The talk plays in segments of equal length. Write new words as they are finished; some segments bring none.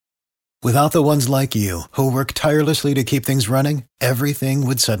Without the ones like you, who work tirelessly to keep things running, everything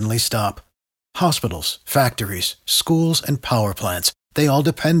would suddenly stop. Hospitals, factories, schools, and power plants, they all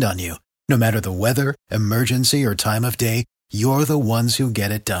depend on you. No matter the weather, emergency, or time of day, you're the ones who get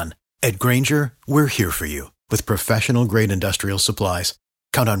it done. At Grainger, we're here for you with professional-grade industrial supplies.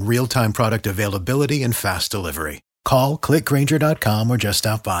 Count on real-time product availability and fast delivery. Call, click Grainger.com, or just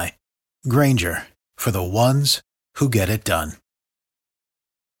stop by. Grainger, for the ones who get it done.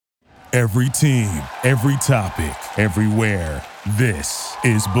 Every team, every topic, everywhere. This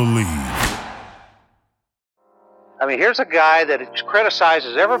is Believe. I mean, here's a guy that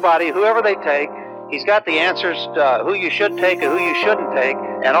criticizes everybody, whoever they take. He's got the answers to who you should take and who you shouldn't take.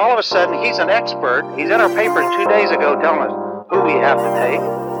 And all of a sudden, he's an expert. He's in our paper 2 days ago telling us who we have to take.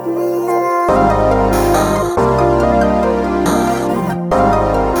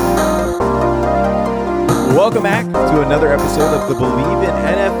 Welcome back to another episode of the Believe in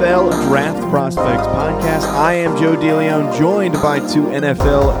NFL Draft Prospects podcast. I am Joe DeLeon, joined by two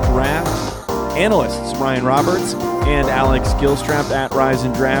NFL draft analysts, Ryan Roberts and Alex Gilstrap at Rise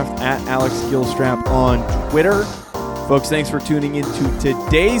and Draft, at Alex Gilstrap on Twitter. Folks, thanks for tuning into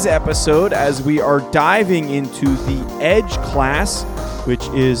today's episode as we are diving into the Edge class, which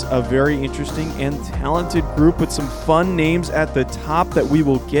is a very interesting and talented group with some fun names at the top that we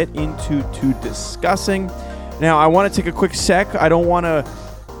will get into discussing. Now, I want to take a quick sec. I don't want to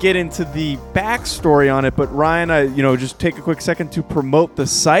get into the backstory on it, but Ryan, just take a quick second to promote the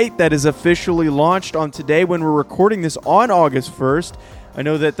site that is officially launched on today when we're recording this on August 1st. I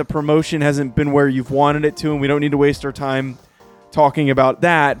know that the promotion hasn't been where you've wanted it to, and we don't need to waste our time talking about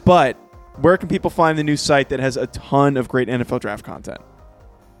that, but where can people find the new site that has a ton of great NFL draft content?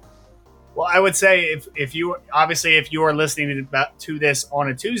 Well, I would say if you are listening to this on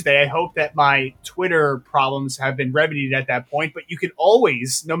a Tuesday, I hope that my Twitter problems have been remedied at that point. But you can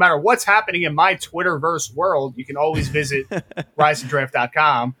always, no matter what's happening in my Twitterverse world, you can always visit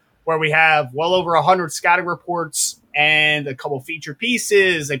riseanddraft.com, where we have well over 100 scouting reports and a couple feature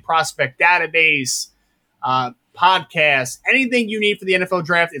pieces, a prospect database, podcast, anything you need for the NFL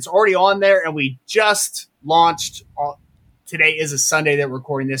draft. It's already on there, and we just launched. Today is a Sunday that we're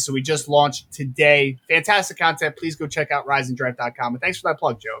recording this, so we just launched today. Fantastic content. Please go check out riseanddraft.com. And thanks for that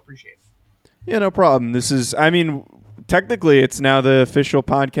plug, Joe. Appreciate it. Yeah, no problem. Technically, it's now the official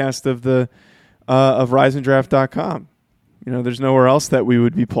podcast of the of riseanddraft.com. There's nowhere else that we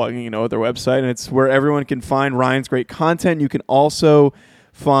would be plugging, their website, and it's where everyone can find Ryan's great content. You can also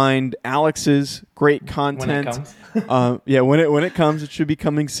find Alex's great content. When it comes. When it comes, it should be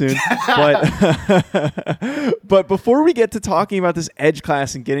coming soon. But before we get to talking about this Edge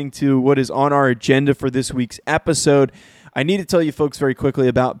class and getting to what is on our agenda for this week's episode, I need to tell you folks very quickly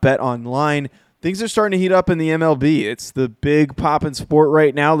about Bet Online. Things are starting to heat up in the MLB. It's the big poppin' sport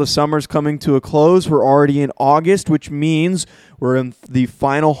right now. The summer's coming to a close. We're already in August, which means we're in the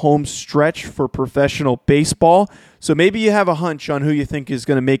final home stretch for professional baseball. So maybe you have a hunch on who you think is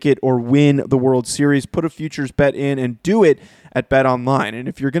going to make it or win the World Series. Put a futures bet in and do it at Bet Online. And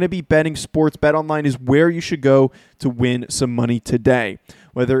if you're going to be betting sports, Bet Online is where you should go to win some money today.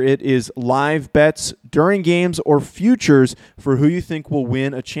 Whether it is live bets during games or futures for who you think will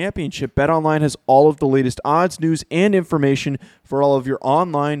win a championship, Bet Online has all of the latest odds, news, and information for all of your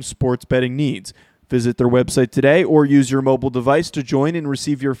online sports betting needs. Visit their website today or use your mobile device to join and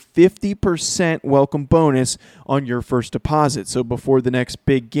receive your 50% welcome bonus on your first deposit. So before the next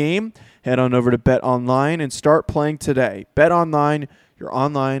big game, head on over to Bet Online and start playing today. Bet Online, your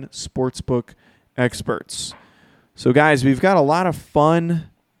online sportsbook experts. So guys, we've got a lot of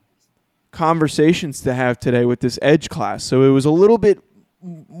fun conversations to have today with this Edge class. So it was a little bit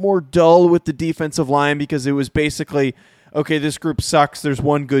more dull with the defensive line because it was basically, okay, this group sucks, there's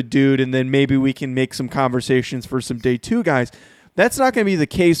one good dude, and then maybe we can make some conversations for some day two guys. That's not going to be the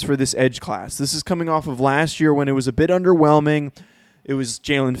case for this Edge class. This is coming off of last year when it was a bit underwhelming. It was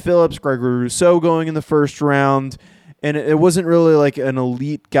Jalen Phillips, Gregory Rousseau going in the first round, and it wasn't really like an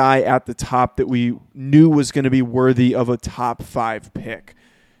elite guy at the top that we knew was going to be worthy of a top 5 pick.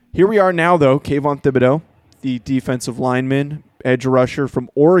 Here we are now, though. Kayvon Thibodeaux, the defensive lineman, edge rusher from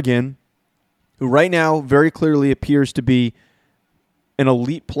Oregon, who right now very clearly appears to be an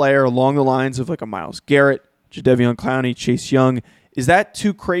elite player along the lines of like a Myles Garrett, Jadeveon Clowney, Chase Young. Is that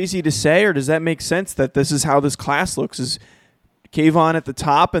too crazy to say, or does that make sense that this is how this class looks? Is Kayvon at the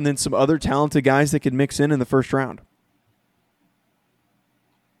top and then some other talented guys that could mix in the first round?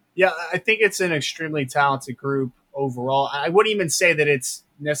 Yeah, I think it's an extremely talented group overall. I wouldn't even say that it's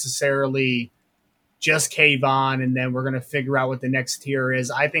necessarily just Kayvon and then we're going to figure out what the next tier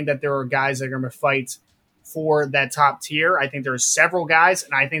is. I think that there are guys that are going to fight for that top tier. I think there's several guys,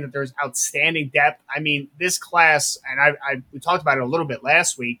 and I think that there's outstanding depth. I mean, this class, and we talked about it a little bit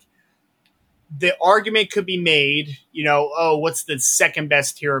last week, the argument could be made, what's the second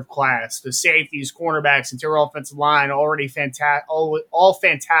best tier of class? The safeties, cornerbacks, interior offensive line, already fantastic, all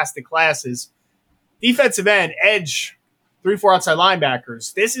fantastic classes. Defensive end, edge, 3-4 outside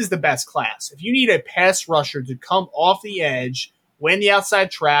linebackers. This is the best class. If you need a pass rusher to come off the edge, win the outside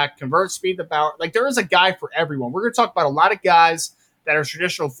track, convert speed to power, there is a guy for everyone. We're going to talk about a lot of guys that are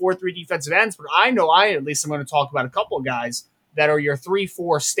traditional 4-3 defensive ends, but I know at least I'm going to talk about a couple of guys that are your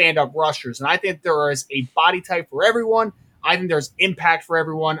 3-4 stand-up rushers. And I think there is a body type for everyone. I think there's impact for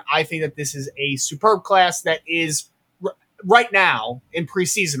everyone. I think that this is a superb class that is, right now, in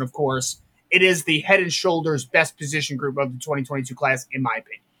preseason, of course, it is the head and shoulders best position group of the 2022 class, in my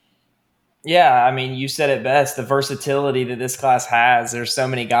opinion. Yeah, I mean, you said it best, the versatility that this class has. There's so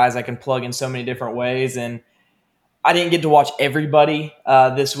many guys I can plug in so many different ways, and I didn't get to watch everybody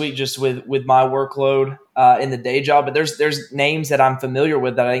this week just with my workload in the day job, but there's names that I'm familiar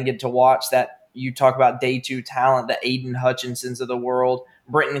with that I didn't get to watch that you talk about day two talent, the Aiden Hutchinsons of the world.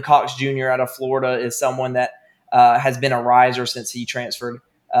 Brenton Cox Jr. out of Florida is someone that has been a riser since he transferred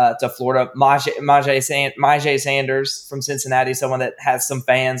to Florida. Myjai Sanders from Cincinnati, someone that has some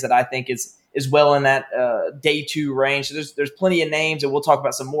fans that I think is well in that day two range. So there's plenty of names, and we'll talk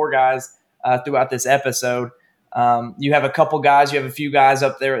about some more guys throughout this episode. You have a couple guys, you have a few guys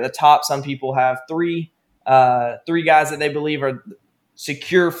up there at the top. Some people have three guys that they believe are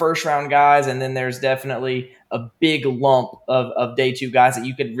secure first round guys. And then there's definitely a big lump of day two guys that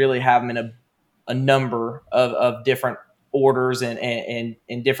you could really have them in a number of different orders and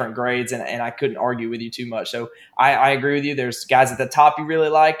different grades. And I couldn't argue with you too much. So I agree with you. There's guys at the top you really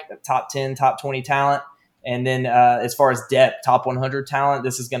like, top 10, top 20 talent. And then as far as depth, top 100 talent,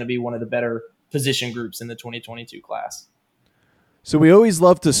 this is going to be one of the better position groups in the 2022 class. So we always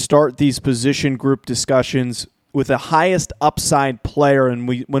love to start these position group discussions with the highest upside player. And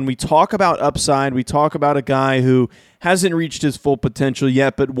when we talk about upside, we talk about a guy who hasn't reached his full potential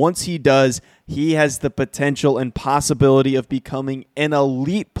yet, but once he does, he has the potential and possibility of becoming an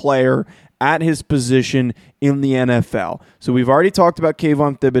elite player at his position in the NFL. So we've already talked about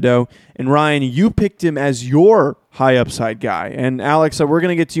Kayvon Thibodeaux, and Ryan, you picked him as your high upside guy. And Alex, we're going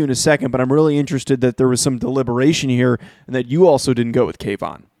to get to you in a second, but I'm really interested that there was some deliberation here and that you also didn't go with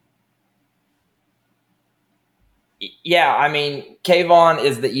Kayvon. Yeah, I mean, Kayvon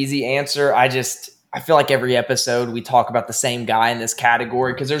is the easy answer. I feel like every episode we talk about the same guy in this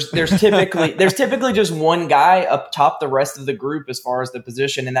category because there's typically just one guy up top the rest of the group as far as the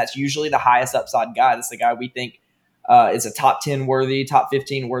position, and that's usually the highest upside guy. That's the guy we think is a top 10 worthy, top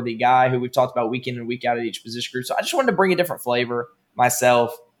 15 worthy guy who we've talked about week in and week out at each position group. So I just wanted to bring a different flavor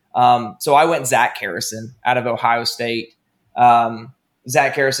myself. So I went Zach Harrison out of Ohio State.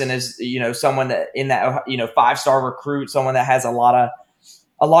 Zach Harrison is, someone that in that, 5-star recruit, someone that has a lot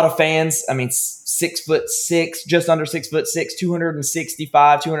of fans. I mean, 6'6", just under 6'6",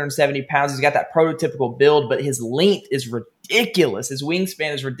 265, 270 pounds. He's got that prototypical build, but his length is ridiculous. His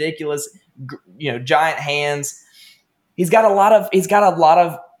wingspan is ridiculous. Giant hands. He's got a lot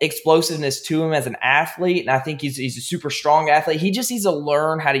of explosiveness to him as an athlete, and I think he's a super strong athlete. He just needs to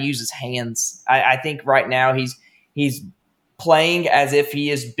learn how to use his hands. I think right now he's playing as if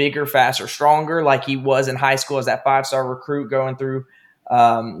he is bigger, faster, stronger, like he was in high school as that 5-star recruit going through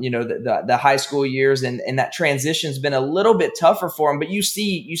the high school years, and that transition's been a little bit tougher for him. But you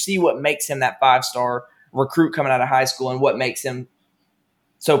see what makes him that 5-star recruit coming out of high school, and what makes him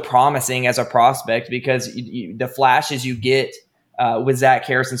so promising as a prospect, because the flashes you get with Zach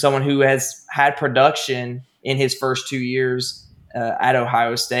Harrison, someone who has had production in his first 2 years at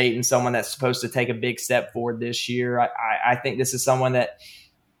Ohio State, and someone that's supposed to take a big step forward this year. I think this is someone that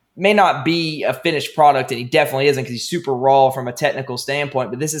may not be a finished product, and he definitely isn't because he's super raw from a technical standpoint,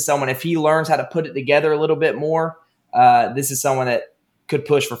 but this is someone, if he learns how to put it together a little bit more, this is someone that could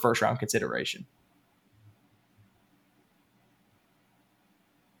push for first-round consideration.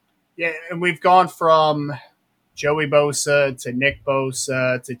 Yeah, and we've gone from Joey Bosa to Nick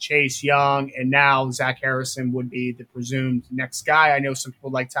Bosa to Chase Young, and now Zach Harrison would be the presumed next guy. I know some people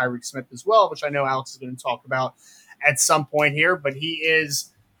like Tyreek Smith as well, which I know Alex is going to talk about at some point here, but he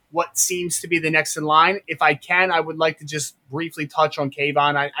is what seems to be the next in line. If I can, I would like to just briefly touch on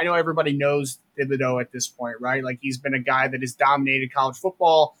Kayvon. I know everybody knows Thibodeaux at this point, right? Like, he's been a guy that has dominated college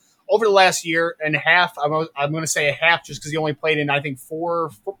football over the last year and a half. I'm going to say a half just because he only played in, I think, 4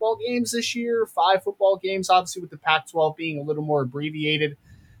 football games this year, 5 football games, obviously with the Pac-12 being a little more abbreviated.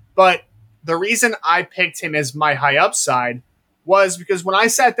 But the reason I picked him as my high upside was because when I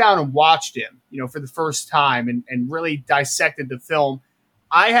sat down and watched him, for the first time and really dissected the film,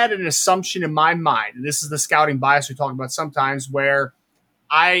 I had an assumption in my mind, and this is the scouting bias we talk about sometimes, where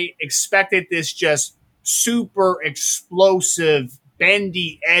I expected this just super explosive,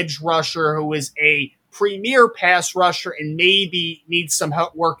 bendy edge rusher who is a premier pass rusher and maybe needs some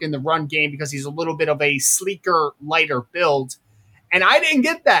help work in the run game because he's a little bit of a sleeker, lighter build. And I didn't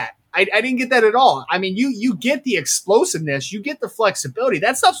get that. I didn't get that at all. I mean, you get the explosiveness, you get the flexibility.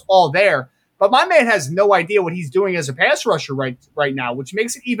 That stuff's all there. But my man has no idea what he's doing as a pass rusher right now, which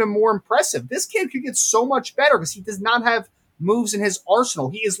makes it even more impressive. This kid could get so much better because he does not have moves in his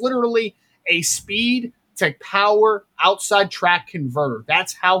arsenal. He is literally a speed to power outside track converter.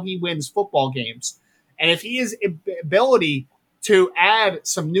 That's how he wins football games. And if he has ability to add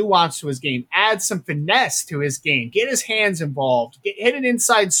some nuance to his game, add some finesse to his game, get his hands involved, hit an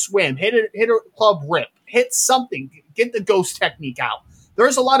inside swim, hit a club rip, hit something, get the ghost technique out.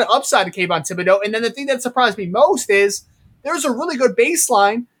 There's a lot of upside to Kayvon Thibodeaux. And then the thing that surprised me most is there's a really good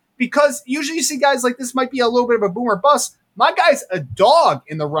baseline because usually you see guys like this might be a little bit of a boomer bust. My guy's a dog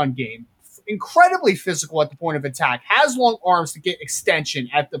in the run game, incredibly physical at the point of attack, has long arms to get extension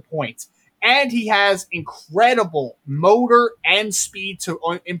at the point, and he has incredible motor and speed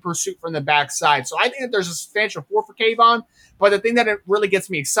in pursuit from the backside. So I think that there's a substantial floor for Kayvon, but the thing that really gets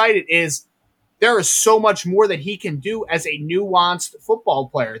me excited is there is so much more that he can do as a nuanced football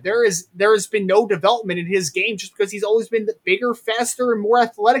player. There has been no development in his game just because he's always been bigger, faster, and more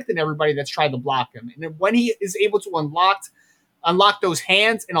athletic than everybody that's tried to block him. And when he is able to unlock those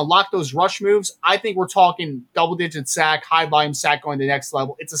hands and unlock those rush moves, I think we're talking double-digit sack, high-volume sack going to the next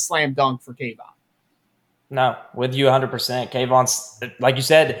level. It's a slam dunk for Kayvon. No, with you 100%. Kayvon's, like you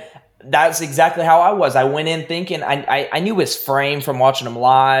said, that's exactly how I was. I went in thinking I knew his frame from watching him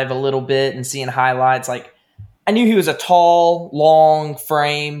live a little bit and seeing highlights. Like I knew he was a tall, long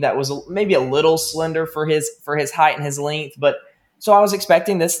frame that was maybe a little slender for his height and his length. But so I was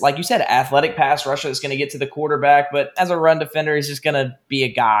expecting this, like you said, athletic pass rusher that's going to get to the quarterback. But as a run defender, he's just going to be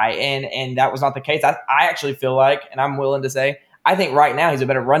a guy. And that was not the case. I actually feel like, and I'm willing to say, I think right now he's a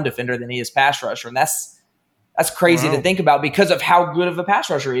better run defender than he is pass rusher. And that's crazy to think about because of how good of a pass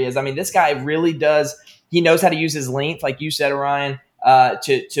rusher he is. I mean, this guy really does. He knows how to use his length, like you said, Orion,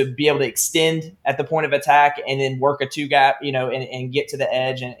 to be able to extend at the point of attack and then work a two gap, and get to the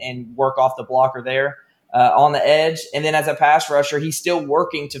edge and work off the blocker there on the edge. And then as a pass rusher, he's still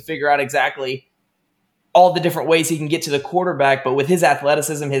working to figure out exactly all the different ways he can get to the quarterback. But with his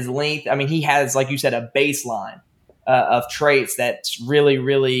athleticism, his length, I mean, he has, like you said, a baseline of traits that's really,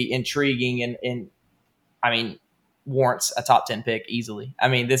 really intriguing and I mean, warrants a top 10 pick easily. I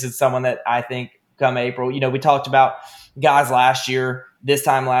mean, this is someone that I think come April, we talked about guys this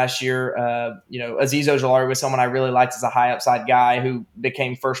time last year, Azeez Ojulari was someone I really liked as a high upside guy who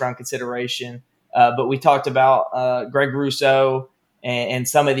became first round consideration. But we talked about Greg Rousseau and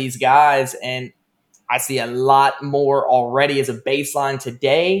some of these guys, and I see a lot more already as a baseline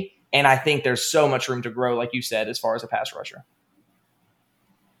today. And I think there's so much room to grow, like you said, as far as a pass rusher.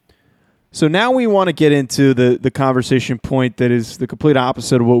 So now we want to get into the conversation point that is the complete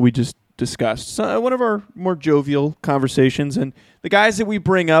opposite of what we just discussed. So one of our more jovial conversations, and the guys that we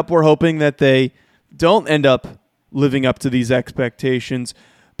bring up, we're hoping that they don't end up living up to these expectations.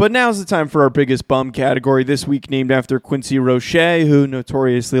 But now's the time for our biggest bum category this week, named after Quincy Roche, who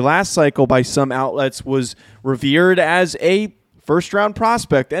notoriously last cycle by some outlets was revered as a first-round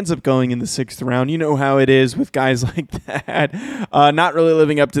prospect, ends up going in the 6th round. You know how it is with guys like that, not really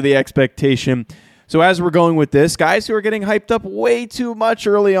living up to the expectation. So as we're going with this, guys who are getting hyped up way too much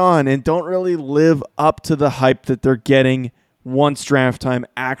early on and don't really live up to the hype that they're getting once draft time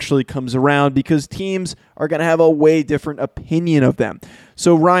actually comes around, because teams are going to have a way different opinion of them.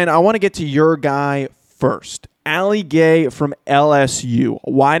 So Ryan, I want to get to your guy first. Ali Gaye from LSU.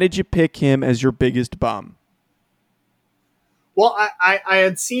 Why did you pick him as your biggest bum? Well, I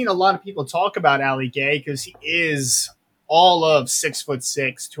had seen a lot of people talk about Ali Gaye because he is all of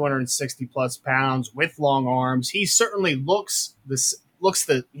 6'6", 260 plus pounds with long arms. He certainly looks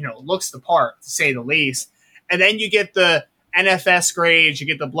the part, to say the least. And then you get the NFS grades, you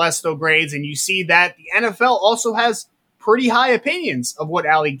get the Blesto grades, and you see that the NFL also has pretty high opinions of what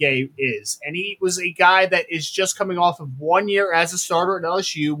Ali Gaye is. And he was a guy that is just coming off of 1 year as a starter at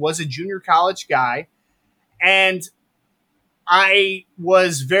LSU, was a junior college guy, and I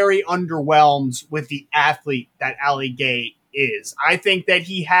was very underwhelmed with the athlete that Ali Gaye is. I think that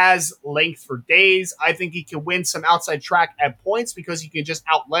he has length for days. I think he can win some outside track at points because he can just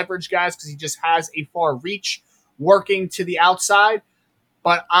out-leverage guys because he just has a far reach working to the outside.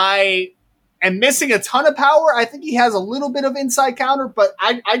 But I and missing a ton of power. I think he has a little bit of inside counter, but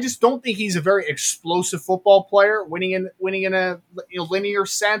I just don't think he's a very explosive football player, winning in a linear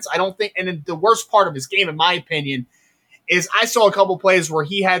sense. I don't think, and then the worst part of his game, in my opinion, is I saw a couple plays where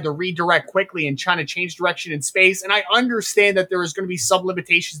he had to redirect quickly and trying to change direction in space. And I understand that there is going to be some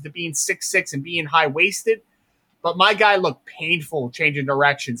limitations to being 6'6" and being high-waisted, but my guy looked painful changing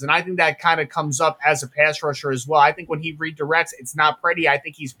directions. And I think that kind of comes up as a pass rusher as well. I think when he redirects, it's not pretty. I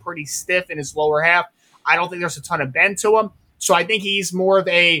think he's pretty stiff in his lower half. I don't think there's a ton of bend to him. So I think he's more of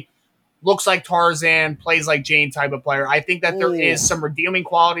a looks like Tarzan, plays like Jane type of player. I think that there is some redeeming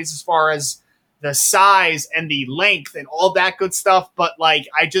qualities as far as the size and the length and all that good stuff. But like,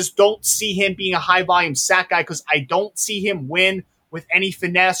 I just don't see him being a high volume sack guy because I don't see him win with any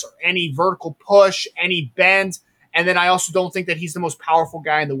finesse or any vertical push, any bend. And then I also don't think that he's the most powerful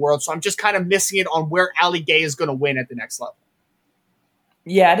guy in the world. So I'm just kind of missing it on where Ali Gay is going to win at the next level.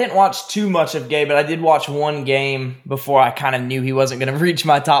 Yeah, I didn't watch too much of Gay, but I did watch one game before I kind of knew he wasn't going to reach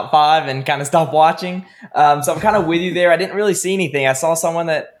my top 5 and kind of stopped watching. So I'm kind of with you there. I didn't really see anything. I saw someone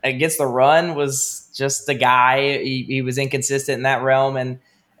that against the run was just a guy. He was inconsistent in that realm, and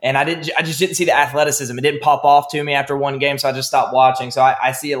I just didn't see the athleticism. It didn't pop off to me after one game, so I just stopped watching. So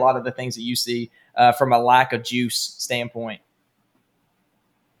I see a lot of the things that you see from a lack of juice standpoint.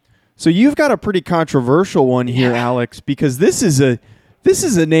 So you've got a pretty controversial one here, Alex, because this is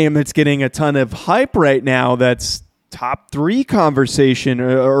a name that's getting a ton of hype right now. That's top 3 conversation,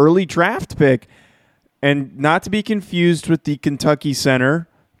 early draft pick. And not to be confused with the Kentucky center,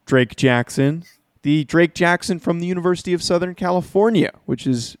 Drake Jackson. The Drake Jackson from the University of Southern California, which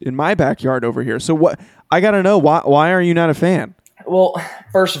is in my backyard over here. So what I got to know, why are you not a fan? Well,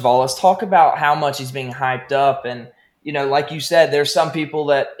 first of all, let's talk about how much he's being hyped up. And, like you said, there's some people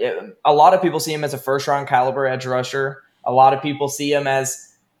a lot of people see him as a first-round caliber edge rusher. A lot of people see him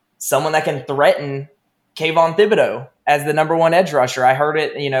as someone that can threaten Kayvon Thibodeau as the number 1 edge rusher. I heard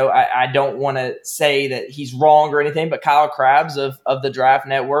it, I don't want to say that he's wrong or anything, but Kyle Krabs of the Draft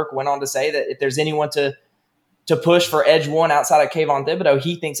Network went on to say that if there's anyone to push for edge 1 outside of Kayvon Thibodeau,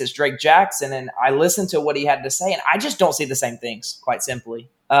 he thinks it's Drake Jackson. And I listened to what he had to say, and I just don't see the same things, quite simply.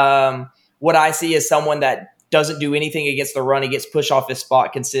 What I see is someone that doesn't do anything against the run. He gets pushed off his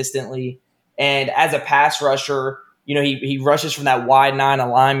spot consistently. And as a pass rusher, he rushes from that wide 9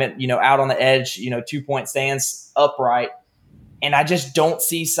 alignment, out on the edge, 2-point stance upright. And I just don't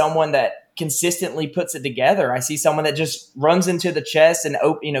see someone that consistently puts it together. I see someone that just runs into the chest and,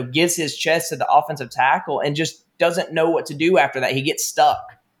 gives his chest to the offensive tackle and just doesn't know what to do after that. He gets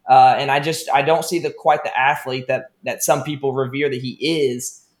stuck. And I don't see quite the athlete that some people revere that he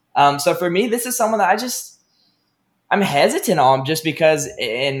is. So for me, this is someone that I'm hesitant on just because,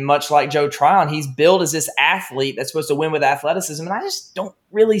 and much like Joe Tryon, he's billed as this athlete that's supposed to win with athleticism, and I just don't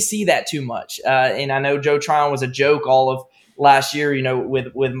really see that too much. And I know Joe Tryon was a joke all of last year,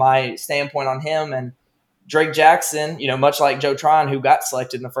 with my standpoint on him. And Drake Jackson, much like Joe Tryon, who got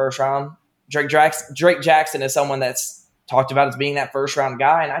selected in the first round, Drake Jackson is someone that's talked about as being that first-round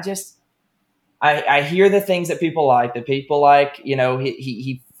guy, and I hear the things that people like.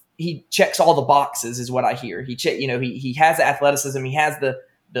 He checks all the boxes, is what I hear. He has the athleticism. He has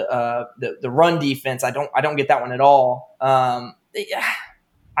the run defense. I don't get that one at all. I'm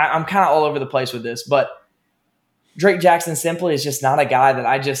kind of all over the place with this, but Drake Jackson simply is just not a guy that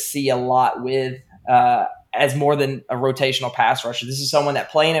I just see a lot with as more than a rotational pass rusher. This is someone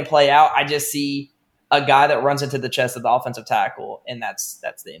that play in and play out. I just see a guy that runs into the chest of the offensive tackle, and that's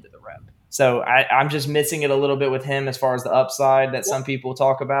the end of the rep. So I'm just missing it a little bit with him as far as the upside that some people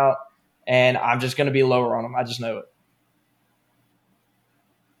talk about, and I'm just going to be lower on him. I just know it.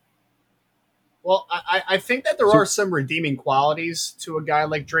 Well, I think that there are some redeeming qualities to a guy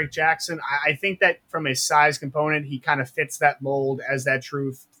like Drake Jackson. I think that from a size component, he kind of fits that mold as that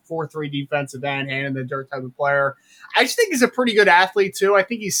true 4-3 defensive end, hand in the dirt type of player. I just think he's a pretty good athlete, too. I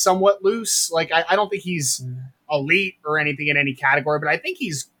think he's somewhat loose. Like, I don't think he's elite or anything in any category, but I think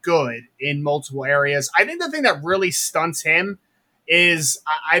he's good in multiple areas. I think the thing that really stunts him is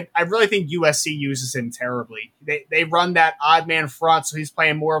I really think USC uses him terribly. They run that odd man front, so he's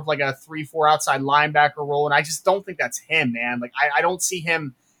playing more of like a 3-4 outside linebacker role, and I just don't think that's him, man. Like, I don't see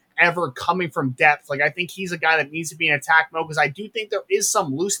him ever coming from depth. Like, I think he's a guy that needs to be in attack mode because I do think there is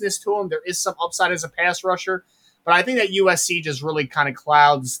some looseness to him. There is some upside as a pass rusher. But I think that USC just really kind of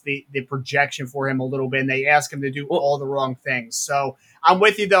clouds the projection for him a little bit, and they ask him to do all the wrong things. So I'm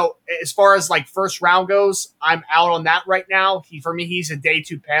with you, though. As far as like first round goes, I'm out on that right now. For me, he's a day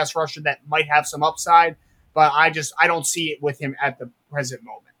 2 pass rusher that might have some upside, but I don't see it with him at the present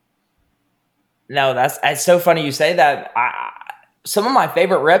moment. No, it's so funny you say that. Some of my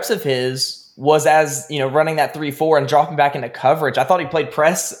favorite reps of his was as, running that 3-4 and dropping back into coverage. I thought he played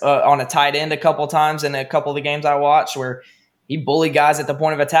press on a tight end a couple of times in a couple of the games I watched where he bullied guys at the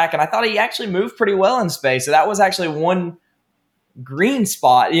point of attack. And I thought he actually moved pretty well in space. So that was actually one green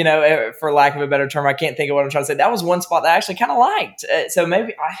spot, for lack of a better term. I can't think of what I'm trying to say. That was one spot that I actually kind of liked. So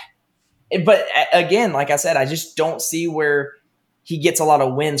maybe but again, like I said, I just don't see where he gets a lot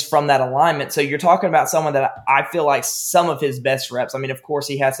of wins from that alignment. So you're talking about someone that I feel like some of his best reps. I mean, of course,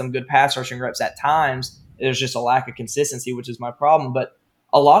 he had some good pass rushing reps at times. There's just a lack of consistency, which is my problem. But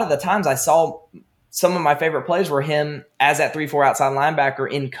a lot of the times I saw some of my favorite plays were him as that 3-4 outside linebacker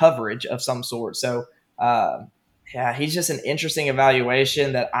in coverage of some sort. So, he's just an interesting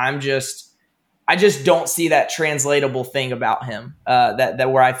evaluation that I just don't see that translatable thing about him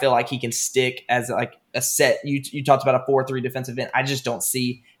that where I feel like he can stick as like a set. You talked about a 4-3 defensive end. I just don't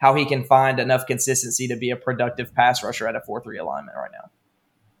see how he can find enough consistency to be a productive pass rusher at a 4-3 alignment right now.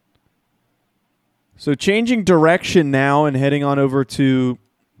 So changing direction now and heading on over to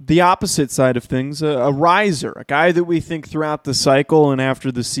the opposite side of things, a riser, a guy that we think throughout the cycle and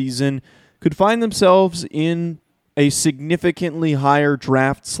after the season could find themselves in a significantly higher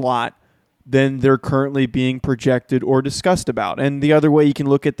draft slot than they're currently being projected or discussed about. And the other way you can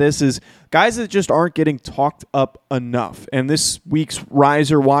look at this is guys that just aren't getting talked up enough. And this week's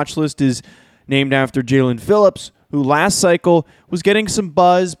riser watch list is named after Jalen Phillips, who last cycle was getting some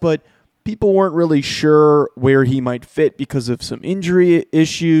buzz, but people weren't really sure where he might fit because of some injury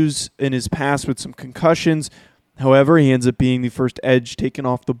issues in his past with some concussions. However, he ends up being the first edge taken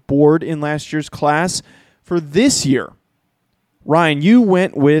off the board in last year's class. For this year, Ryan, you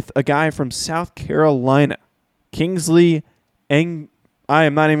went with a guy from South Carolina, Kingsley Eng.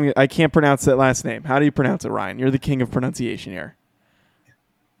 I can't pronounce that last name. How do you pronounce it, Ryan? You're the king of pronunciation here.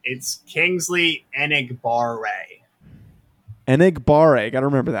 It's Kingsley Enagbare. Enagbare. Got to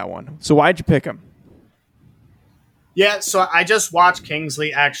remember that one. So why'd you pick him? Yeah, so I just watched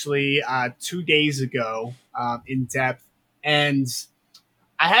Kingsley actually 2 days ago in depth, and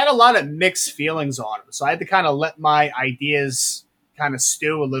I had a lot of mixed feelings on him. So I had to kind of let my ideas kind of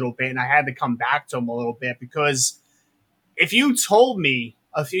stew a little bit, and I had to come back to him a little bit because if you told me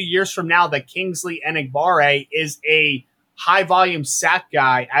a few years from now that Kingsley Enagbare is a high-volume sack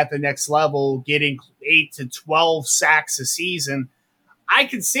guy at the next level, getting 8 to 12 sacks a season, I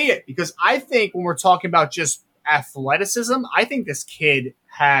could see it because I think when we're talking about just athleticism, I think this kid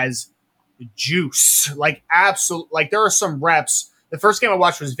has juice. Like, absolute. Like, there are some reps. The first game I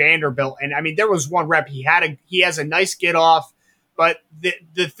watched was Vanderbilt, and I mean, there was one rep he has a nice get off, but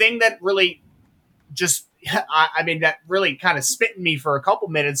the thing that really just, that really kind of spit in me for a couple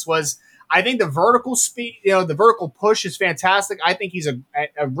minutes was I think the vertical speed, the vertical push is fantastic. I think he's a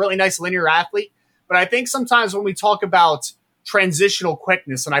really nice linear athlete, but I think sometimes when we talk about transitional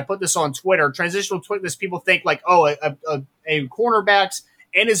quickness, and I put this on Twitter, transitional quickness, people think like, a cornerback's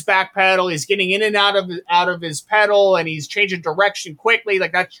in his back pedal, he's getting in and out of his pedal, and he's changing direction quickly.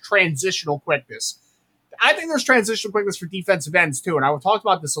 Like, that's transitional quickness. I think there's transitional quickness for defensive ends too, and I will talk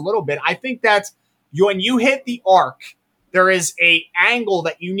about this a little bit. I think that when you hit the arc, there is a angle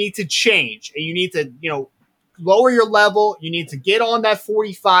that you need to change, and you need to lower your level. You need to get on that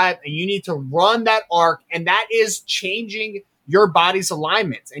 45, and you need to run that arc, and that is changing your body's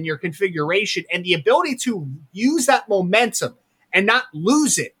alignment and your configuration, and the ability to use that momentum and not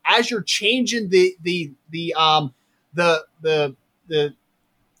lose it as you're changing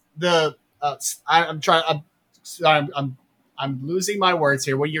I'm losing my words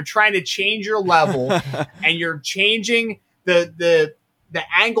here. When you're trying to change your level and you're changing the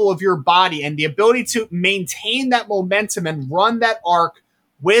angle of your body and the ability to maintain that momentum and run that arc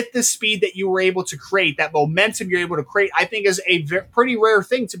with the speed that you were able to create, that momentum you're able to create, I think is a pretty rare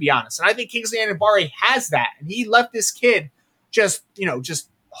thing, to be honest. And I think Kingsley Enagbare has that. And he left this kid just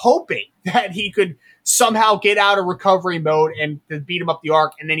hoping that he could somehow get out of recovery mode and to beat him up the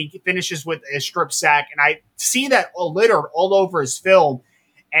arc. And then he finishes with a strip sack. And I see that littered all over his film.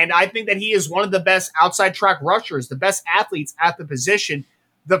 And I think that he is one of the best outside track rushers, the best athletes at the position.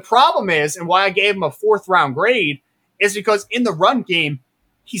 The problem is, and why I gave him a 4th round grade, is because in the run game,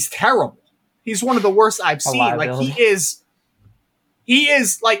 he's terrible. He's one of the worst I've seen. Like, he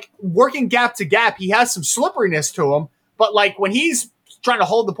is like working gap to gap. He has some slipperiness to him. But, like, when he's trying to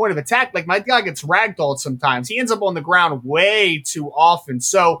hold the point of attack, like, my guy gets ragdolled sometimes. He ends up on the ground way too often.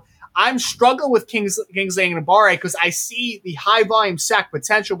 So I'm struggling with Kingsley Enagbare because I see the high-volume sack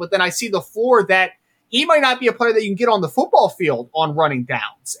potential, but then I see the floor that he might not be a player that you can get on the football field on running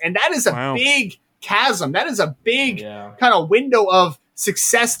downs. And that is a big chasm. That is a big kind of window of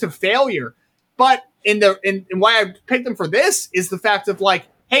success to failure. But and why I picked him for this is the fact of, like,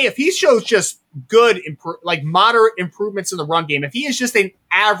 hey, if he shows just good, like moderate improvements in the run game, if he is just an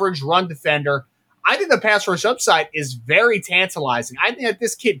average run defender, I think the pass rush upside is very tantalizing. I think that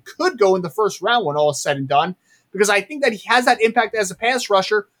this kid could go in the first round when all is said and done, because I think that he has that impact as a pass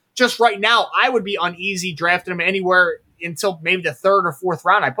rusher. Just right now, I would be uneasy drafting him anywhere until maybe the third or fourth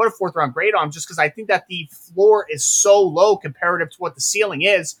round. I put a fourth round grade on him just because I think that the floor is so low comparative to what the ceiling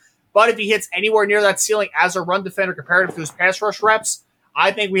is. But if he hits anywhere near that ceiling as a run defender comparative to his pass rush reps,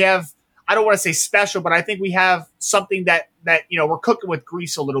 I think we have, I don't want to say special, but I think we have something that we're cooking with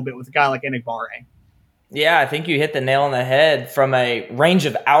grease a little bit with a guy like Enagbare. Yeah, I think you hit the nail on the head from a range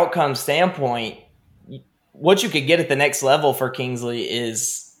of outcome standpoint. What you could get at the next level for Kingsley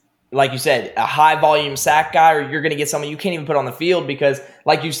is, like you said, a high volume sack guy, or you're going to get someone you can't even put on the field because,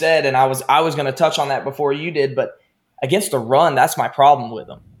 like you said, and I was going to touch on that before you did, but against the run, that's my problem with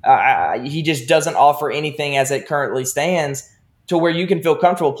him. He just doesn't offer anything as it currently stands to where you can feel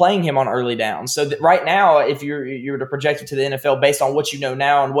comfortable playing him on early downs. So right now, if you're to project it to the NFL based on what you know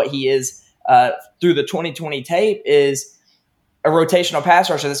now and what he is through the 2020 tape, is a rotational pass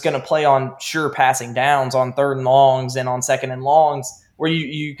rusher that's going to play on sure passing downs, on third and longs and on second and longs, where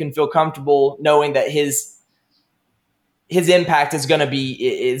you can feel comfortable knowing that his impact is going to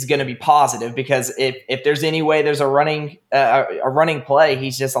be positive, because if there's any way there's a running play,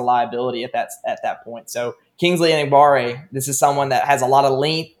 he's just a liability at that point. So Kingsley Enagbare, this is someone that has a lot of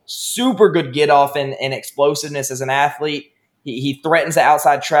length, super good get off and explosiveness as an athlete. He threatens the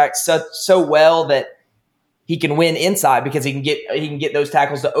outside track so well that he can win inside because he can get those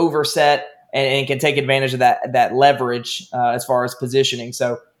tackles to overset and can take advantage of that leverage as far as positioning.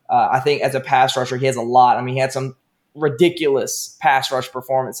 So I think as a pass rusher, he has a lot. I mean, he had some ridiculous pass rush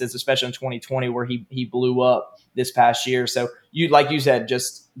performances, especially in 2020, where he blew up this past year. So like you said,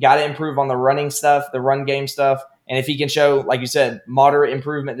 just got to improve on the running stuff, the run game stuff. And if he can show, like you said, moderate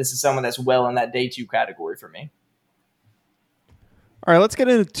improvement, this is someone that's well in that day 2 category for me. All right, let's get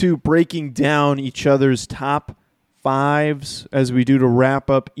into breaking down each other's top 5s as we do to wrap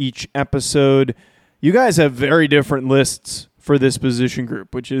up each episode. You guys have very different lists for this position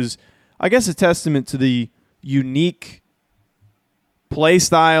group, which is, I guess, a testament to the unique play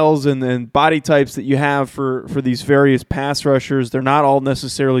styles and then body types that you have for these various pass rushers. They're not all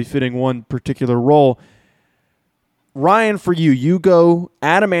necessarily fitting one particular role. Ryan, for you go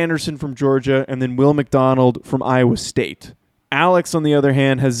Adam Anderson from Georgia and then Will McDonald from Iowa State. Alex, on the other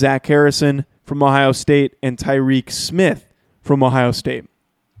hand, has Zach Harrison from Ohio State and Tyreek Smith from Ohio State.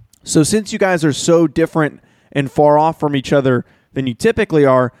 So since you guys are so different and far off from each other than you typically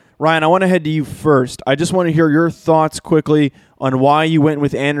are, Ryan, I want to head to you first. I just want to hear your thoughts quickly on why you went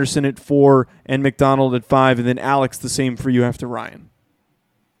with Anderson at 4 and McDonald at 5, and then Alex, the same for you after Ryan.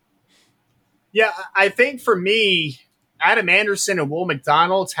 Yeah, I think for me, Adam Anderson and Will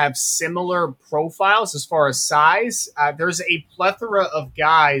McDonald have similar profiles as far as size. There's a plethora of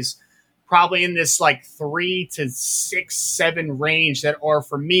guys probably in this like 3 to 6, 7 range that are,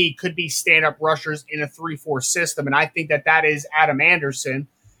 for me, could be stand-up rushers in a 3-4 system. And I think that is Adam Anderson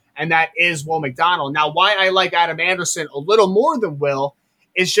and that is Will McDonald. Now, why I like Adam Anderson a little more than Will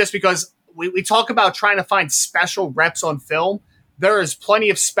is just because we talk about trying to find special reps on film. There is plenty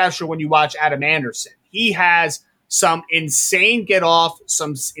of special when you watch Adam Anderson. He has some insane get off,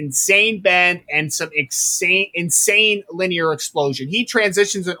 some insane bend, and some insane linear explosion. He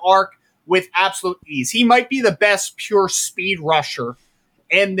transitions an arc with absolute ease. He might be the best pure speed rusher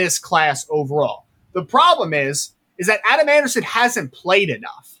in this class overall. The problem is that Adam Anderson hasn't played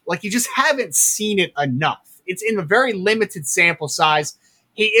enough. Like, you just haven't seen it enough. It's in a very limited sample size.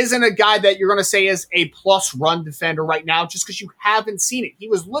 He isn't a guy that you're going to say is a plus run defender right now just because you haven't seen it. He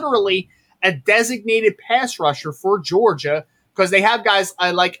was literally a designated pass rusher for Georgia because they have guys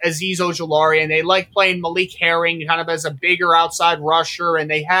like Azeez Ojulari and they like playing Malik Herring kind of as a bigger outside rusher, and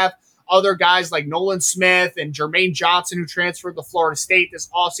they have other guys like Nolan Smith and Jermaine Johnson who transferred to Florida State this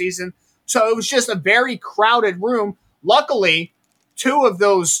offseason. So it was just a very crowded room. Luckily, 2 of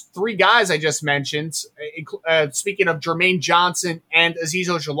those 3 guys I just mentioned, speaking of Jermaine Johnson and Azeez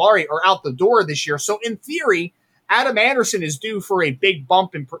Ojulari, are out the door this year. So in theory, Adam Anderson is due for a big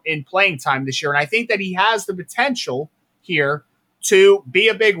bump in playing time this year. And I think that he has the potential here to be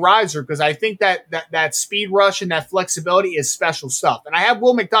a big riser because I think that speed rush and that flexibility is special stuff. And I have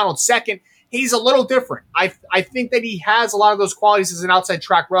Will McDonald second. He's a little different. I think that he has a lot of those qualities as an outside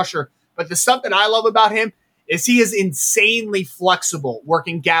track rusher. But the stuff that I love about him is he is insanely flexible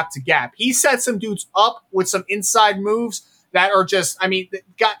working gap to gap. He sets some dudes up with some inside moves that are just, I mean,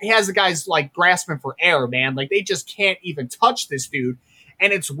 he has the guys like grasping for air, man. Like, they just can't even touch this dude.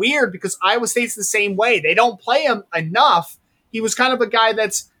 And it's weird because Iowa State's the same way. They don't play him enough. he was kind of a guy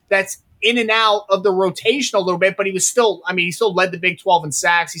that's in and out of the rotation a little bit, but he still led the Big 12 in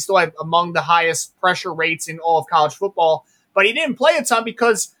sacks. He still had among the highest pressure rates in all of college football, but he didn't play a ton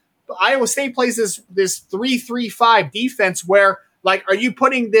because Iowa State plays this 3-3-5 defense where, like, are you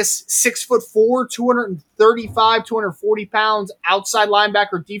putting this 6'4", 235, 240 pounds outside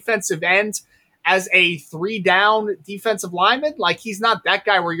linebacker defensive end as a 3-down defensive lineman? Like, he's not that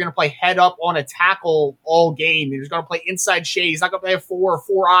guy where you're going to play head up on a tackle all game. He's going to play inside shade. He's not going to play a 4 or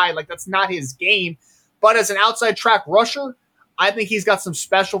 4-eye. Like, that's not his game. But as an outside track rusher, I think he's got some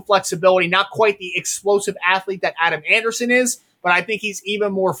special flexibility, not quite the explosive athlete that Adam Anderson is, but I think he's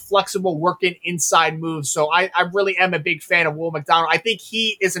even more flexible working inside moves. So I really am a big fan of Will McDonald. I think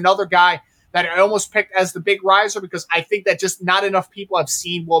he is another guy that I almost picked as the big riser because I think that just not enough people have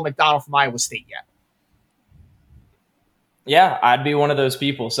seen Will McDonald from Iowa State yet. Yeah, I'd be one of those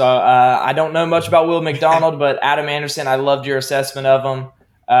people. So I don't know much about Will McDonald, but Adam Anderson, I loved your assessment of him.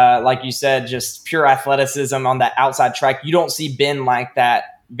 Like you said, just pure athleticism on that outside track. You don't see bend like that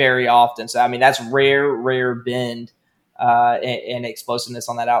very often. So, I mean, that's rare bend and explosiveness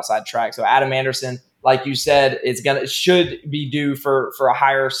on that outside track. So Adam Anderson, like you said, should be due for a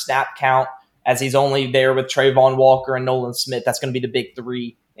higher snap count, as he's only there with Trayvon Walker and Nolan Smith. That's going to be the big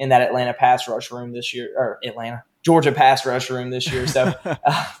three in that Atlanta pass rush room this year, or Georgia pass rush room this year. So,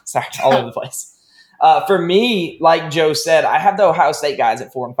 sorry, all over the place. For me, like Joe said, I have the Ohio State guys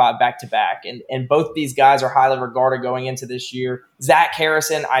at 4 and 5 back to back, and both these guys are highly regarded going into this year. Zach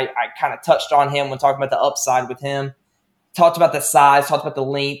Harrison, I kind of touched on him when talking about the upside with him. Talked about the size, talked about the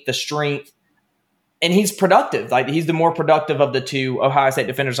length, the strength. And he's productive. Like, he's the more productive of the two Ohio State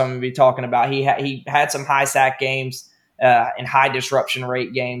defenders I'm going to be talking about. He had some high sack games and high disruption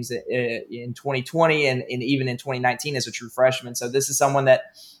rate games in 2020 and even in 2019 as a true freshman. So this is someone that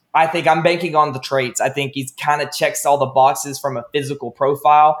I think I'm banking on the traits. I think he's kind of checks all the boxes from a physical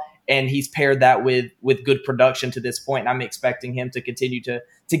profile, and he's paired that with good production to this point. And I'm expecting him to continue to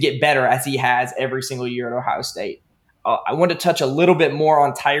get better as he has every single year at Ohio State. I want to touch a little bit more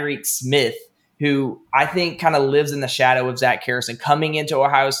on Tyreke Smith, who I think kind of lives in the shadow of Zach Harrison coming into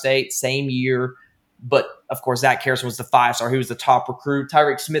Ohio State, same year. But, of course, Zach Harrison was the 5-star. He was the top recruit.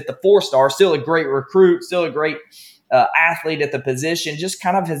 Tyreke Smith, the 4-star, still a great recruit, still a great athlete at the position, just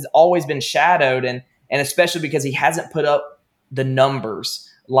kind of has always been shadowed, and especially because he hasn't put up the numbers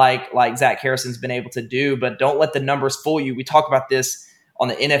like Zach Harrison's been able to do. But don't let the numbers fool you. We talk about this on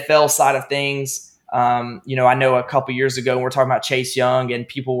the NFL side of things. I know a couple years ago when we're talking about Chase Young, and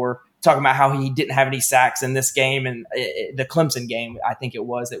people were talking about how he didn't have any sacks in this game and the Clemson game, I think it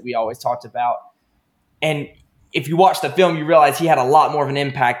was, that we always talked about. And if you watch the film, you realize he had a lot more of an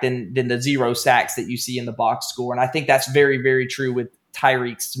impact than the 0 sacks that you see in the box score. And I think that's very, very true with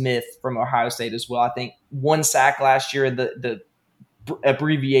Tyreke Smith from Ohio State as well. I think 1 sack last year, the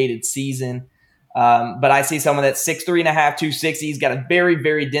abbreviated season. But I see someone that's 6'3.5", 260. He's got a very,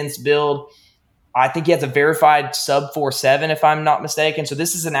 very dense build. I think he has a verified sub 4.7, if I'm not mistaken. So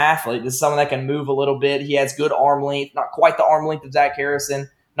this is an athlete. This is someone that can move a little bit. He has good arm length, not quite the arm length of Zach Harrison,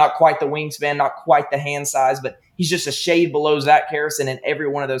 not quite the wingspan, not quite the hand size, but he's just a shade below Zach Harrison in every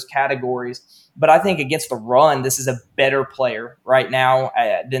one of those categories. But I think against the run, this is a better player right now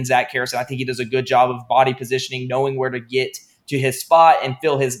than Zach Harrison. I think he does a good job of body positioning, knowing where to get to his spot and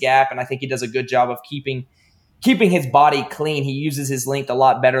fill his gap. And I think he does a good job of keeping his body clean. He uses his length a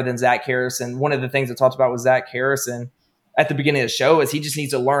lot better than Zach Harrison. One of the things I talked about with Zach Harrison at the beginning of the show is he just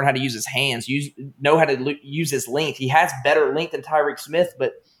needs to learn how to use his hands, know how to use his length. He has better length than Tyreke Smith,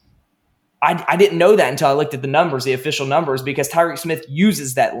 but I didn't know that until I looked at the numbers, the official numbers, because Tyreke Smith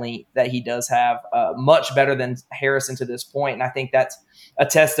uses that length that he does have much better than Harrison to this point. And I think that's a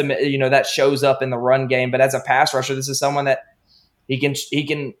testament, that shows up in the run game. But as a pass rusher, this is someone that he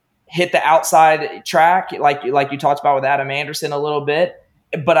can hit the outside track, like you talked about with Adam Anderson a little bit.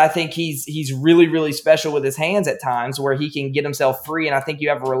 But I think he's really, really special with his hands at times where he can get himself free. And I think you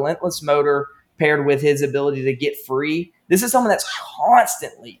have a relentless motor paired with his ability to get free. This is someone that's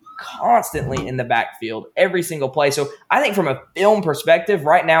constantly in the backfield every single play. So I think from a film perspective,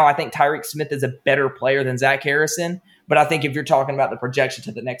 right now, I think Tyreke Smith is a better player than Zach Harrison. But I think if you're talking about the projection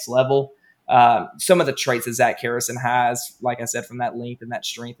to the next level, some of the traits that Zach Harrison has, like I said, from that length and that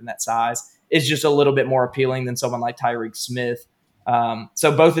strength and that size, is just a little bit more appealing than someone like Tyreke Smith.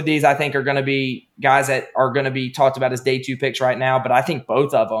 So both of these, I think, are going to be guys that are going to be talked about as day 2 picks right now. But I think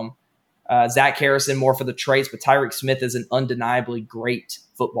both of them, Zach Harrison more for the traits, but Tyreke Smith is an undeniably great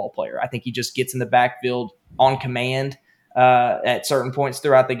football player. I think he just gets in the backfield on command at certain points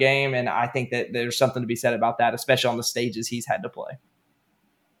throughout the game. And I think that there's something to be said about that, especially on the stages he's had to play.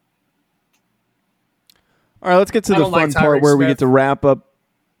 All right, let's get to the fun part where we get to wrap up.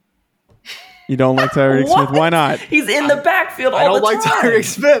 You don't like Tyreek Smith? Why not? He's in the backfield all the time. I don't like Tyreek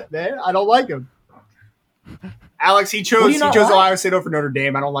Smith, man. I don't like him. Alex, he chose Ohio State over Notre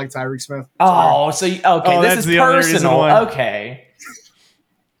Dame. I don't like Tyreek Smith. This is personal. Okay.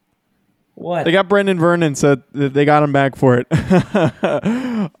 What? They got Brendan Vernon, so they got him back for it.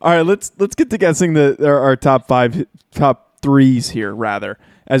 All right, let's get to guessing our top threes here, rather,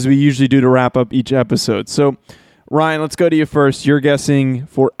 as we usually do to wrap up each episode. So, Ryan, let's go to you first. You're guessing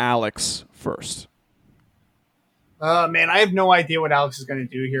for Alex first. Man, I have no idea what Alex is going to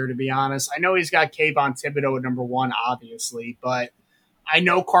do here, to be honest. I know he's got Kayvon Thibodeau at number 1, obviously, but I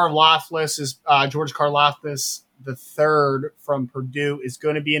know George Karlaftis the third from Purdue is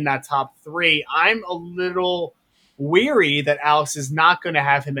going to be in that top 3. I'm a little weary that Alex is not going to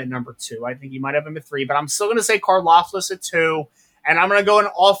have him at number 2. I think he might have him at 3, but I'm still going to say Karlaftis at 2, and I'm going to go an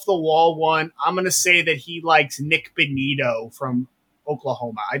off-the-wall one. I'm going to say that he likes Nick Benito from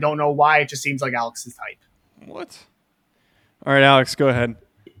Oklahoma. I don't know why. It just seems like Alex's type. What? All right, Alex, go ahead.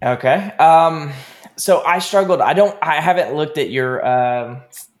 Okay. So I struggled. I haven't looked at your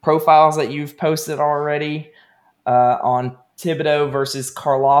profiles that you've posted already on Thibodeau versus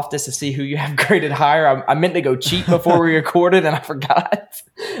Karlaftis to see who you have graded higher. I meant to go cheat before we recorded and I forgot.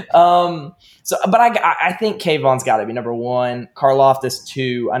 But I think Kayvon's got to be number 1, Karlaftis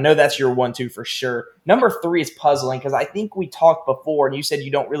 2. I know that's your 1-2 for sure. Number 3 is puzzling because I think we talked before and you said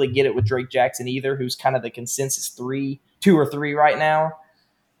you don't really get it with Drake Jackson either, who's kind of the consensus 2 or 3 right now.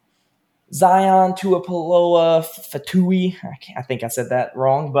 Zion Tuapoloa Fatui. I think I said that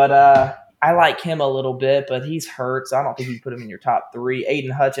wrong, but I like him a little bit, but he's hurt, so I don't think you put him in your top 3.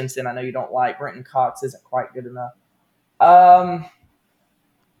 Aiden Hutchinson, I know you don't like. Brenton Cox isn't quite good enough.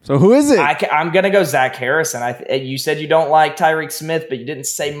 So who is it? I'm going to go Zach Harrison. You said you don't like Tyreek Smith, but you didn't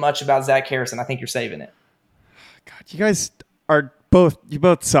say much about Zach Harrison. I think you're saving it. God, you guys are both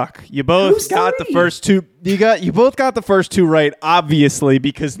suck. You both got the first 2. You both got the first 2 right, obviously,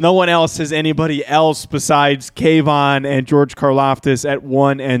 because no one else has anybody else besides Kayvon and George Karlaftis at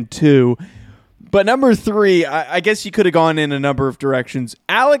 1 and 2. But number 3, I guess you could have gone in a number of directions.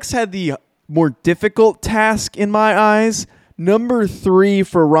 Alex had the more difficult task in my eyes. Number 3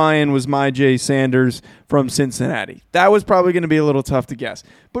 for Ryan was Myjai Sanders from Cincinnati. That was probably going to be a little tough to guess.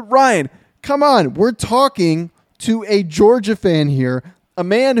 But Ryan, come on. We're talking to a Georgia fan here, a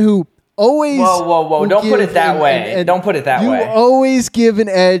man who always... Whoa. Don't put it that way. Don't put it that way. You always give an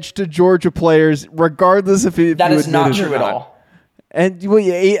edge to Georgia players, regardless if you That is not true at all. And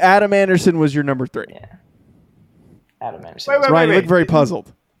Adam Anderson was your number 3. Yeah. Adam Anderson. Ryan, you look very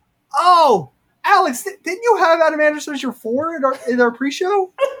puzzled. Oh, Alex, didn't you have Adam Anderson as your 4 in our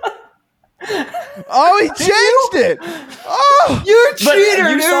pre-show? Oh, he changed it. Oh, you cheater,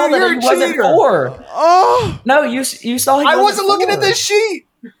 you dude. saw that You're it a wasn't cheater. 4. Oh. No, you saw he I wasn't wasn't looking 4. at this sheet.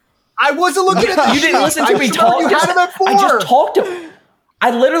 I wasn't looking at this sheet. You didn't listen to me talk. You had him at 4. I just talked to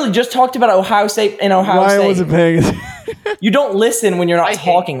I literally just talked about Ohio State and Ohio Ryan State. wasn't paying attention. You don't listen when you're not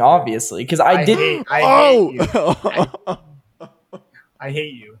talking, obviously, because I didn't. I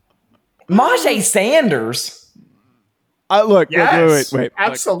hate you. Myjai Sanders. Wait.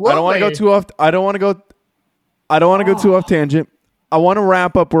 Absolutely. Look, I don't want to go too off. I don't want to go too off tangent. I want to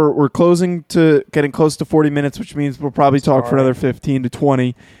wrap up. We're getting close to 40 minutes, which means we'll probably talk for another 15 to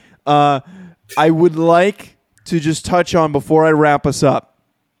 20. I would like to just touch on, before I wrap us up,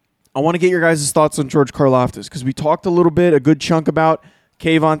 I want to get your guys' thoughts on George Karlaftis, because we talked a good chunk about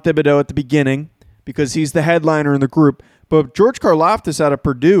Kayvon Thibodeau at the beginning, because he's the headliner in the group. But George Karlaftis out of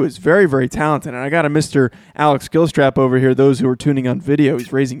Purdue is very, very talented. And I got a Mr. Alex Gilstrap over here. Those who are tuning on video,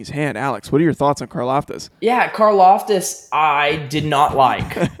 he's raising his hand. Alex, what are your thoughts on Karlaftis? Yeah, Karlaftis, I did not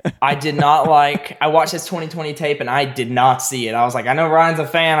like. I watched his 2020 tape, and I did not see it. I was like, I know Ryan's a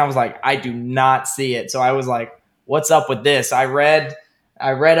fan. I was like, I do not see it. So I was like, what's up with this? I read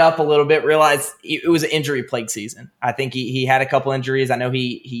up a little bit, realized it was an injury-plagued season. I think he had a couple injuries. I know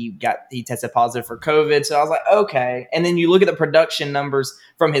he tested positive for COVID, so I was like, okay. And then you look at the production numbers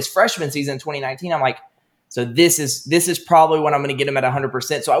from his freshman season in 2019. I'm like, so this is probably when I'm going to get him at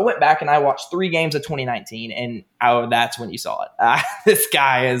 100%. So I went back and I watched 3 games of 2019, and that's when you saw it. This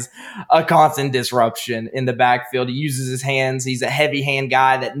guy is a constant disruption in the backfield. He uses his hands. He's a heavy hand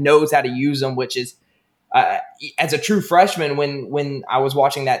guy that knows how to use them, which is as a true freshman, when I was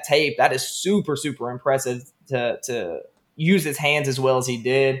watching that tape, that is super, super impressive to use his hands as well as he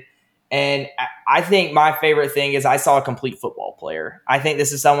did. And I think my favorite thing is I saw a complete football player. I think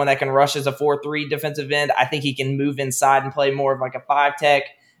this is someone that can rush as a 4-3 defensive end. I think he can move inside and play more of like a 5 tech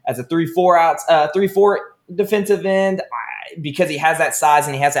as a 3-4 defensive end. because he has that size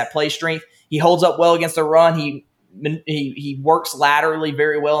and he has that play strength, he holds up well against the run. He works laterally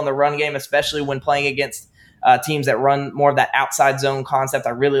very well in the run game, especially when playing against teams that run more of that outside zone concept.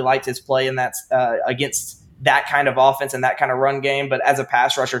 I really liked his play in that against that kind of offense and that kind of run game. But as a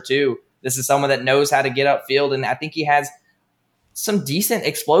pass rusher too, this is someone that knows how to get upfield, and I think he has some decent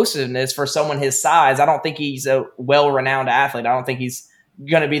explosiveness for someone his size. I don't think he's a well-renowned athlete. I don't think he's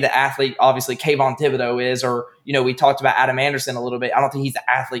going to be the athlete, obviously, Kayvon Thibodeau is, or, we talked about Adam Anderson a little bit. I don't think he's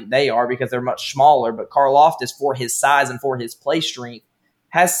the athlete they are because they're much smaller, but Karlaftis, for his size and for his play strength,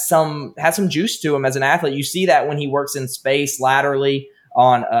 has some juice to him as an athlete. You see that when he works in space laterally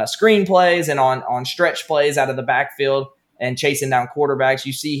on screen plays and on stretch plays out of the backfield and chasing down quarterbacks.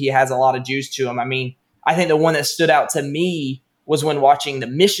 You see he has a lot of juice to him. I mean, I think the one that stood out to me was when watching the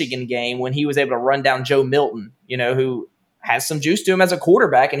Michigan game when he was able to run down Joe Milton, who has some juice to him as a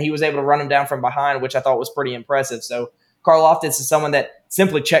quarterback, and he was able to run him down from behind, which I thought was pretty impressive. So Karlaftis is someone that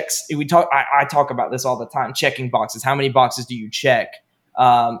simply checks. I talk about this all the time, checking boxes. How many boxes do you check?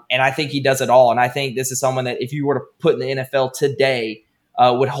 And I think he does it all. And I think this is someone that if you were to put in the NFL today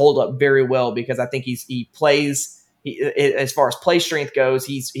would hold up very well, because I think he plays as far as play strength goes.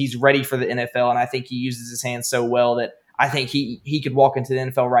 He's ready for the NFL, and I think he uses his hands so well that I think he could walk into the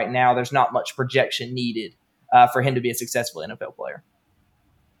NFL right now. There's not much projection needed for him to be a successful NFL player.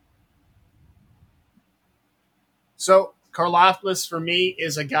 So Karlaftis for me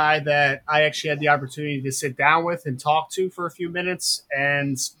is a guy that I actually had the opportunity to sit down with and talk to for a few minutes.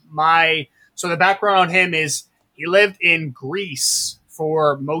 And so the background on him is he lived in Greece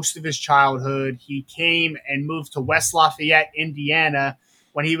for most of his childhood. He came and moved to West Lafayette, Indiana,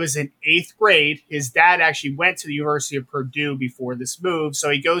 when he was in 8th grade. His dad actually went to the University of Purdue before this move. So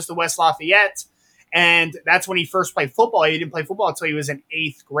he goes to West Lafayette, and that's when he first played football. He didn't play football until he was in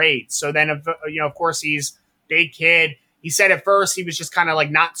 8th grade. So then, of course, he's a big kid. He said at first he was just kind of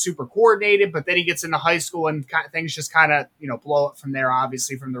like not super coordinated, but then he gets into high school and things just kind of, blow up from there,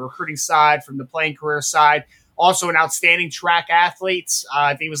 obviously, from the recruiting side, from the playing career side. Also an outstanding track athlete.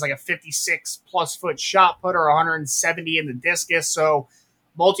 I think he was like a 56-plus foot shot putter, 170 in the discus. So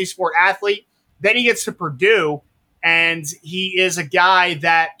multi-sport athlete. Then he gets to Purdue, and he is a guy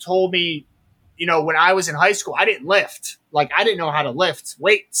that told me, when I was in high school, I didn't lift. Like, I didn't know how to lift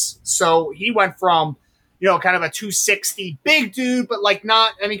weights. So he went from, kind of a 260 big dude, but like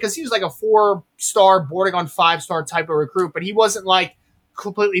not, because he was like a 4-star bordering on 5-star type of recruit, but he wasn't like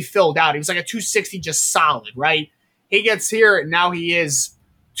completely filled out. He was like a 260, just solid, right? He gets here, and now he is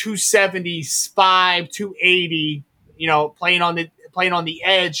 275, 280, playing on the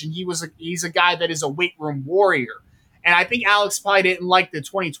edge, and he's a guy that is a weight room warrior. And I think Alex probably didn't like the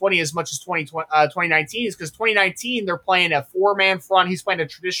 2020 as much as 2019 is because 2019 they're playing a 4-man front. He's playing a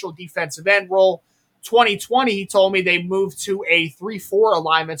traditional defensive end role. 2020, he told me they moved to a 3-4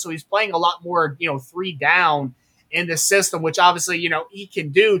 alignment, so he's playing a lot more, 3 down in the system, which obviously, he can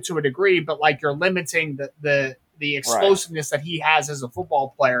do to a degree, but like you're limiting the explosiveness that he has as a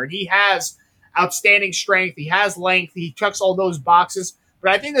football player. And he has outstanding strength. He has length. He checks all those boxes.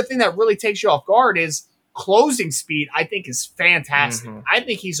 But I think the thing that really takes you off guard is closing speed. I think is fantastic. Mm-hmm. I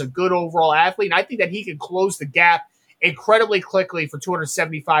think he's a good overall athlete. And I think that he can close the gap incredibly quickly for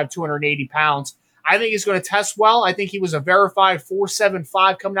 275, 280 pounds. I think he's going to test well. I think he was a verified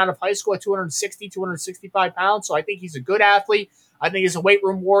 4.75 coming out of high school at 260, 265 pounds. So I think he's a good athlete. I think he's a weight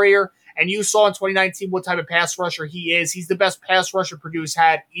room warrior. And you saw in 2019 what type of pass rusher he is. He's the best pass rusher Purdue's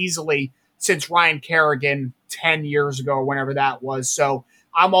had easily since Ryan Kerrigan 10 years ago, or whenever that was. So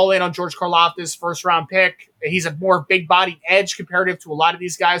I'm all in on George Karlaftis, first-round pick. He's a more big-bodied edge comparative to a lot of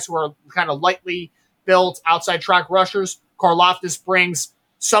these guys who are kind of lightly built outside track rushers. Karlaftis brings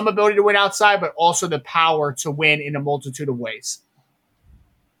some ability to win outside, but also the power to win in a multitude of ways.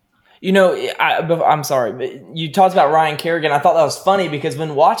 I'm sorry, but you talked about Ryan Kerrigan. I thought that was funny because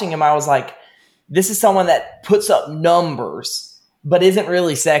when watching him, I was like, this is someone that puts up numbers but isn't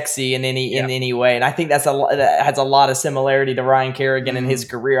really sexy in any way. And I think that has a lot of similarity to Ryan Kerrigan in his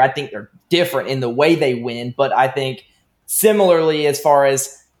career. I think they're different in the way they win, but I think similarly as far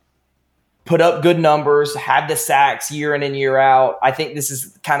as put up good numbers, have the sacks year in and year out. I think this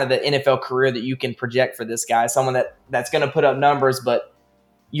is kind of the NFL career that you can project for this guy, someone that's going to put up numbers, but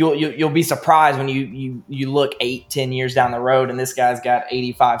you'll be surprised when you look 8-10 years down the road and this guy's got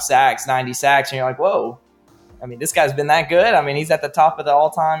 85 sacks, 90 sacks, and you're like, whoa. I mean, this guy's been that good. I mean, he's at the top of the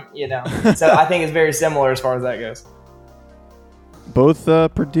all-time, So I think it's very similar as far as that goes. Both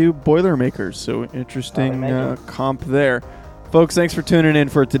Purdue Boilermakers, so interesting comp there. Folks, thanks for tuning in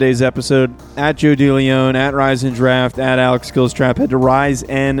for today's episode. At Joe DeLeon, at Rise and Draft, at Alex Skillstrap. Head to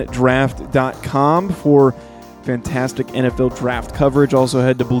riseanddraft.com for fantastic NFL draft coverage. Also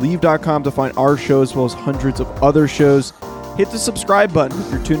head to Believe.com to find our show as well as hundreds of other shows. Hit the subscribe button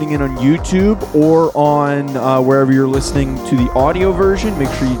if you're tuning in on YouTube or on wherever you're listening to the audio version. Make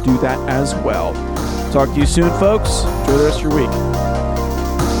sure you do that as well. Talk to you soon, folks. Enjoy the rest of your week.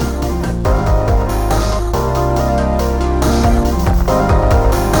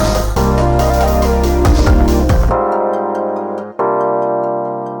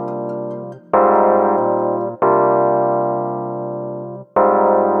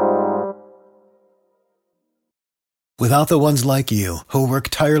 Without the ones like you, who work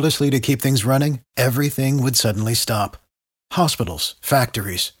tirelessly to keep things running, everything would suddenly stop. Hospitals,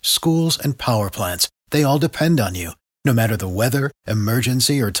 factories, schools, and power plants, they all depend on you. No matter the weather,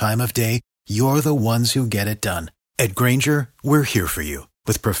 emergency, or time of day, you're the ones who get it done. At Grainger, we're here for you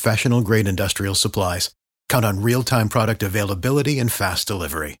with professional-grade industrial supplies. Count on real-time product availability and fast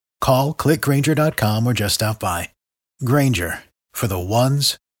delivery. Call, click Grainger.com, or just stop by. Grainger, for the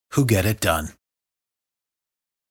ones who get it done.